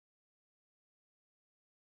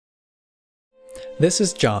This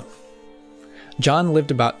is John. John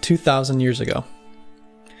lived about 2,000 years ago.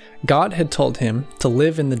 God had told him to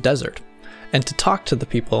live in the desert and to talk to the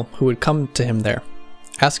people who would come to him there,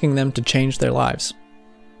 asking them to change their lives.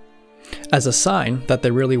 As a sign that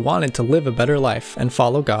they really wanted to live a better life and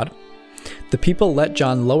follow God, the people let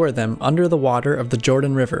John lower them under the water of the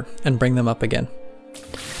Jordan River and bring them up again.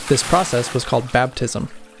 This process was called baptism.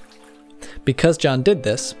 Because John did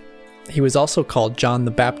this, he was also called John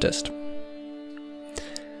the Baptist.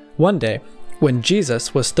 One day, when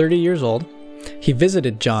Jesus was 30 years old, he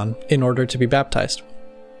visited John in order to be baptized.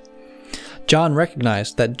 John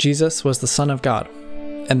recognized that Jesus was the Son of God,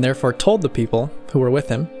 and therefore told the people who were with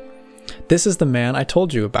him, "This is the man I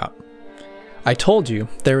told you about. I told you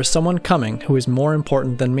there is someone coming who is more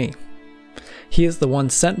important than me. He is the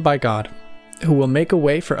one sent by God, who will make a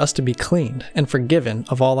way for us to be cleaned and forgiven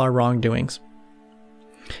of all our wrongdoings."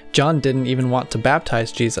 John didn't even want to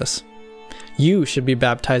baptize Jesus. "You should be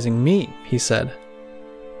baptizing me," he said.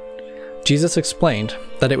 Jesus explained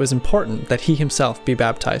that it was important that he himself be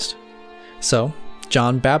baptized. So,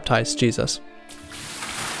 John baptized Jesus.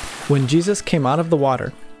 When Jesus came out of the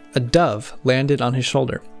water, a dove landed on his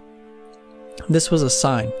shoulder. This was a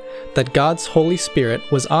sign that God's Holy Spirit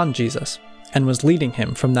was on Jesus and was leading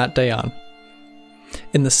him from that day on.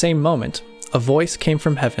 In the same moment, a voice came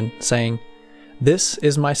from heaven saying, "This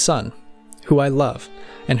is my Son, who I love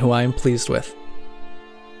and who I am pleased with."